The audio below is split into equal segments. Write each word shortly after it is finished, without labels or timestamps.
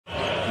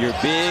you're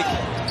big,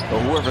 or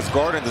whoever's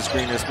guarding the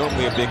screen is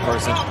normally a big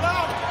person.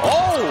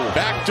 Oh!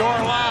 Backdoor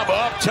lob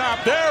up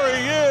top. There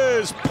he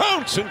is.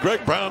 Pounce, and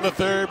Greg Brown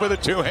III with a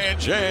two-hand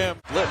jam.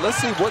 Let's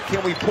see what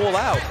can we pull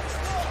out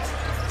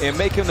and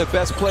make him the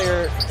best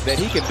player that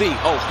he can be.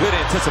 Oh, good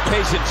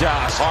anticipation,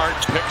 Josh. Hart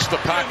picks the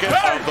pocket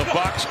of the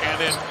Bucks and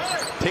then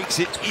takes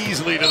it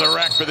easily to the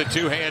rack for the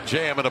two-hand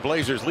jam, and the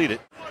Blazers lead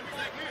it.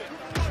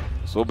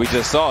 So what we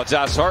just saw,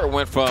 Josh Hart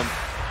went from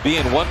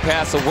being one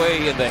pass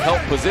away in the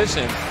help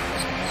position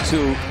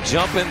to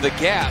jumping the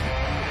gap,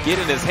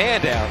 getting his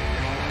hand out,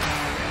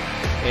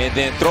 and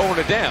then throwing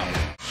it down.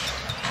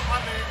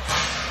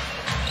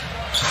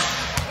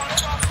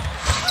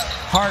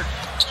 Hart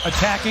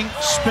attacking,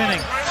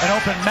 spinning, and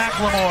open.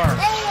 McLemore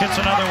hits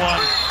another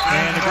one,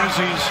 and the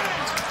Grizzlies,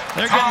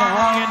 they're getting the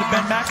wrong end of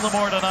Ben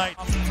McLemore tonight.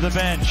 The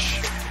bench.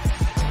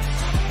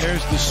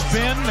 There's the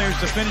spin, there's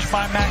the finish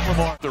by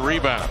McLemore. The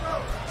rebound.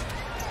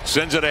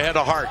 Sends it ahead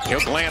to Hart. He'll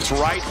glance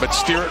right, but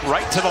steer it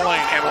right to the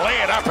lane and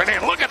lay it up and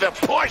in. Look at the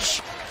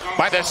push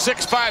by the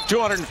 6'5",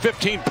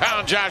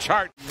 215-pound Josh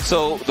Hart.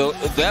 So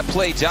that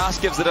play, Josh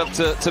gives it up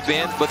to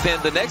Ben, but then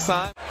the next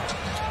time.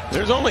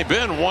 There's only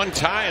been one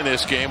tie in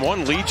this game,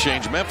 one lead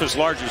change. Memphis'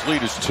 largest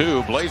lead is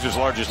 2. Blazers'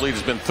 largest lead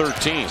has been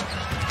 13.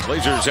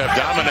 Blazers have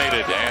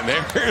dominated, and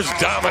there's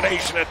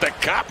domination at the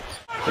cup.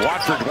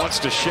 Watford wants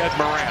to shed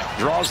Morant,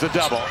 draws the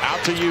double,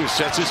 out to you,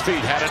 sets his feet,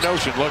 had a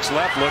notion, looks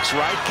left, looks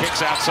right,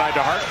 kicks outside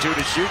to Hart, 2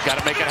 to shoot, got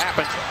to make it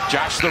happen.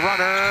 Josh the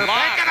runner,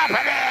 back it up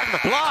and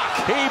in, block,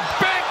 he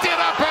banked it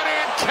up and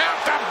in,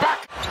 count the buck.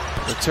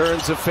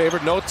 Returns a favor.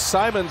 Note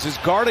Simons is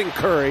guarding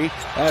Curry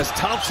as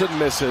Thompson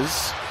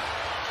misses.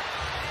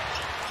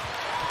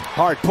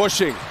 Hart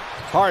pushing,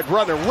 Hart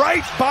running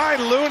right by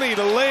Looney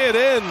to lay it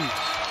in.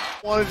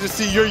 Wanted to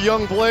see your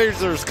young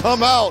Blazers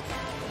come out,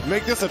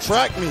 make this a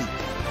track meet.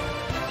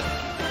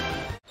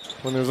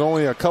 When there's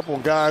only a couple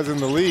guys in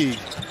the league.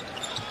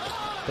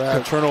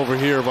 Bad turnover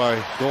here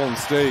by Golden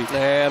State.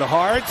 And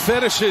Hart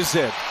finishes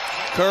it.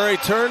 Curry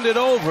turned it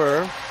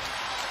over.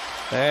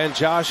 And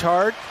Josh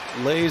Hart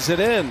lays it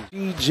in.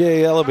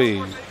 DJ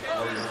Ellaby.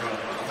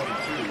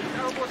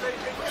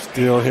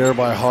 Steal here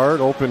by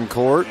Hart, open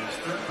court.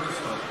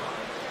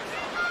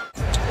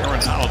 Aaron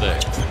Holiday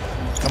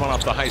coming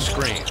off the high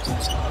screen.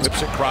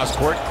 Whips it cross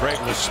court. Craig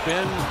the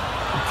spin.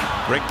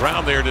 Greg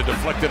Brown there to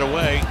deflect it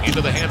away.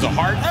 Into the hands of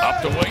Hart.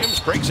 Up to Williams.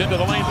 Breaks into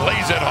the lane.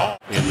 Lays it home.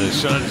 In the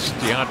Suns,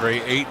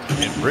 DeAndre Ayton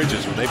and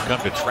Bridges, when they've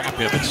come to trap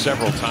him at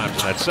several times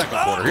in that second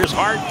quarter. Here's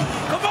Hart.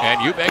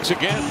 And Eubanks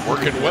again.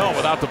 Working well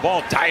without the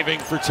ball. Diving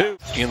for 2.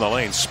 In the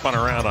lane. Spun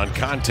around on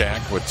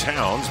contact with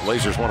Towns.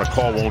 Blazers want to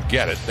call. Won't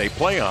get it. They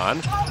play on.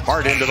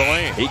 Hart into the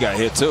lane. He got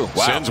hit too.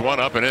 Wow. Sends one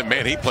up and in.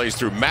 Man, he plays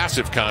through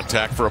massive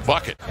contact for a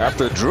bucket.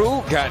 After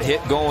Drew got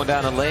hit going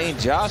down the lane,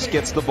 Josh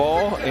gets the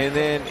ball, and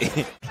then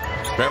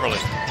Beverly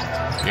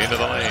into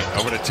the lane,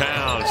 over to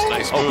Towns.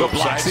 Nice move. Good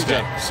block,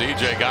 Sidestep.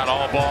 CJ got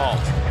all ball.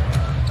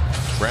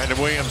 Brandon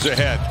Williams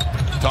ahead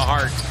to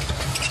Hart.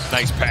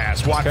 Nice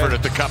pass. Watford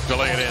at the cup to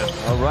lay it in.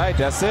 All right,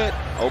 that's it.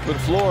 Open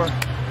floor.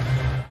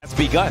 That's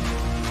begun.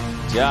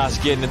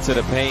 Josh getting into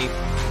the paint.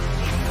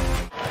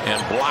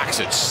 And blocks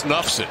it,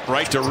 snuffs it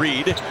right to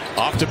Reed.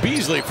 Off to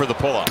Beasley for the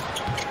pull-up.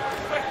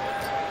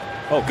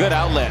 Oh, good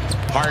outlet.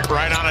 Hart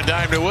right on a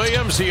dime to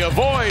Williams. He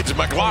avoids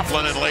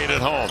McLaughlin and laid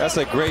it home. That's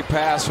a great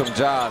pass from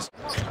Josh.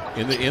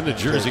 In the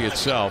jersey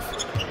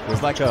itself.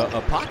 There's like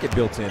a pocket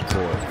built in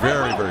for it.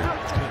 Very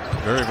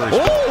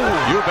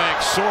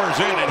Eubanks soars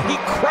in and he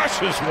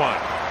crushes one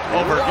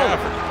over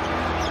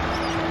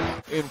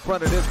Gafford. In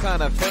front of this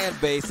kind of fan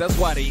base, that's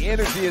why the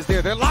energy is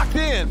there. They're locked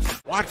in.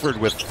 Watford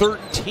with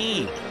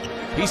 13.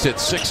 He's hit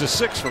 6 of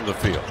 6 from the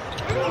field.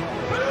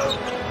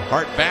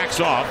 Hart backs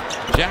off,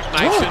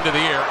 jackknifes into the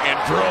air, and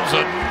drills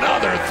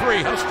another 3.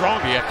 How strong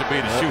do you have to be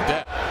to shoot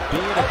that?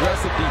 Being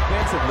aggressive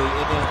defensively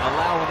and then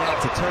allowing that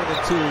to turn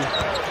into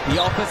the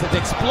offensive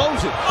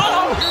explosion.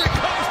 Oh, here he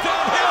comes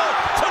downhill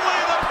to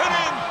lay the pin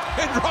in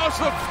and draws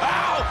the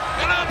foul,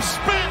 and I'm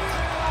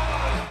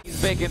spent. He's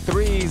making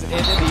threes, and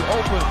in the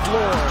open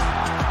floor,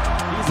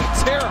 he's a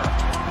terror.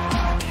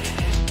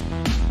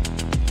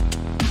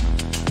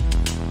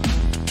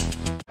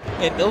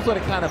 And those are the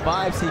kind of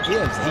vibes he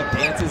gives. He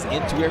dances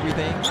into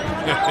everything.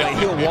 Like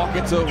he'll walk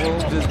into a room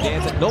just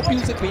dancing. No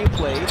music being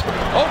played.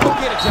 Oh, go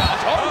get it,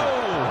 Josh. Oh!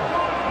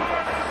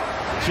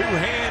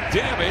 Two-hand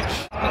damage.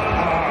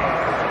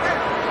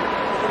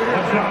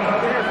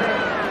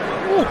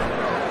 Ooh.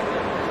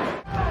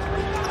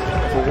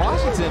 For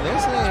Washington, they're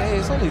saying, hey,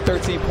 it's only a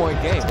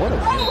 13-point game. What a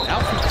win.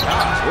 Out for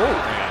Josh. Oh.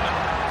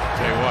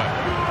 Tell you what,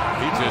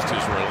 he just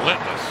is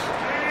relentless.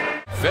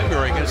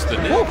 February against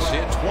the Knicks, he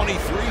had 23.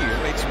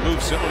 He made some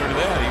moves similar to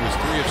that. He was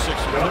 3 of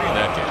 6 from 3 in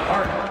that game.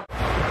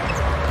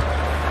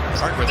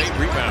 Hart with 8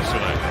 rebounds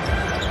tonight.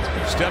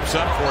 Steps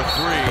up for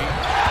 3.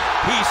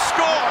 He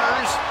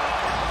scores.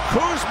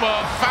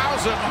 Kuzma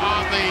fouls him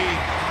on the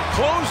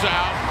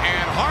closeout,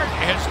 and Hart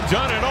has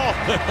done it all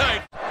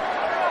tonight.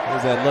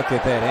 Here's that look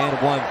at that,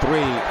 and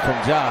 1-3 from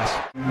Josh.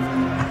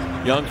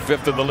 Young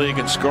 5th in the league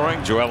in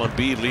scoring. Joel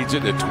Embiid leads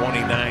it at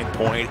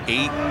 29.8.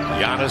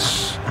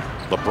 Giannis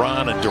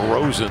LeBron and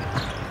DeRozan,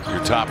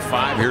 your top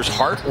five. Here's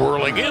Hart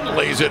whirling in,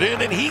 lays it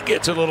in, and he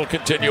gets a little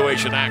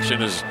continuation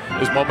action as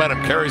his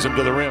momentum carries him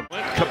to the rim.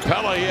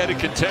 Capella he had to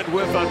contend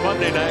with on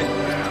Monday night.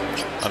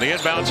 On the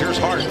inbounds, here's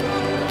Hart.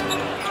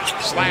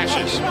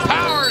 Slashes,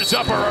 powers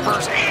up a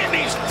reverse, and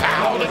he's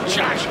fouled, and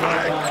Josh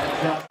Hart.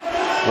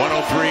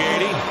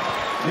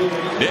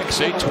 103-80. Knicks,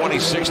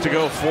 8:26 to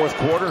go, fourth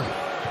quarter.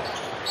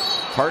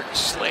 Hart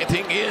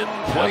slanting in,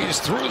 plays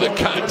through the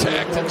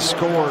contact and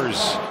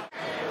scores.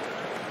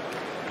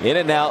 In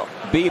and out,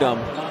 beat him,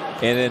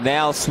 and then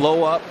now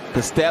slow up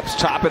the steps,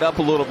 chop it up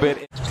a little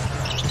bit.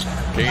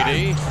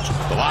 KD,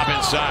 the lob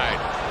inside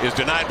is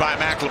denied by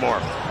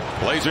McLemore.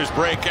 Blazers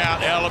break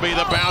out. Ellaby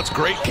the bounce.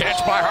 Great catch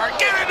by Hart.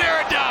 Get in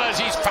there, it does.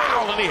 He's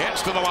fouled and he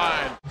heads to the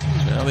line.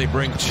 Now they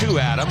bring two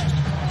at him.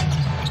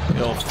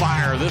 He'll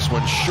fire this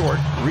one short.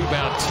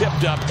 Rebound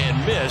tipped up and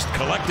missed.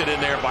 Collected in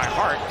there by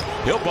Hart.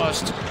 He'll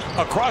bust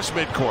across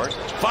midcourt.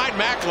 Find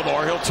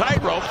McLemore. He'll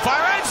tightrope.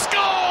 Fire and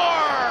score!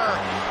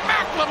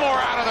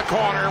 McLemore out of the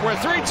corner with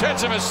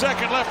 3/10 of a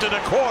second left in the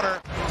quarter.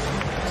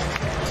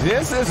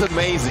 This is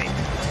amazing.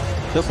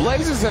 The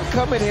Blazers have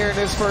come in here in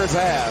this first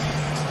half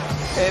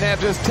and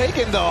have just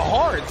taken the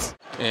hearts.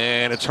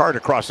 And it's hard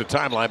across the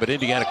timeline, but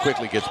Indiana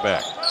quickly gets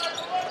back.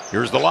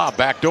 Here's the lob,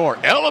 back door.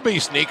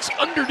 Ellaby sneaks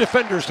under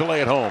defenders to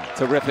lay it home.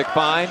 Terrific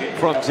find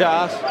from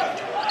Josh.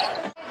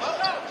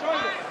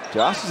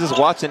 Josh is just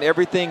watching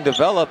everything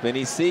develop, and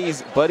he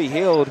sees Buddy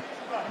Hield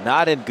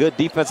not in good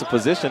defensive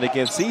position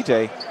against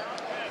CJ.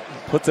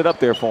 Puts it up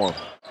there for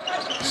him.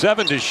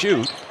 7 to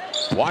shoot.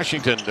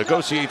 Washington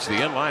negotiates the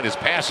end line. His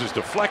pass is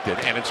deflected,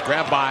 and it's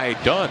grabbed by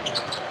Dunn.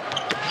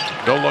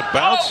 No-look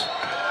bounce.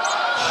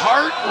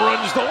 Hart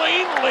runs the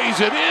lane, lays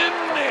it in,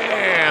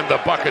 and the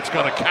bucket's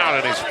going to count,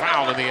 and he's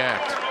fouled in the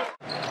act.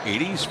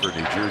 80s for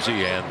New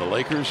Jersey and the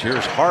Lakers.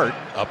 Here's Hart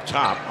up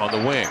top on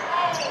the wing.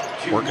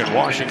 Working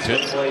Washington,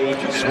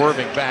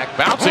 swerving back,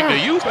 bouncing to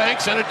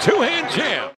Eubanks, and a two-hand jam.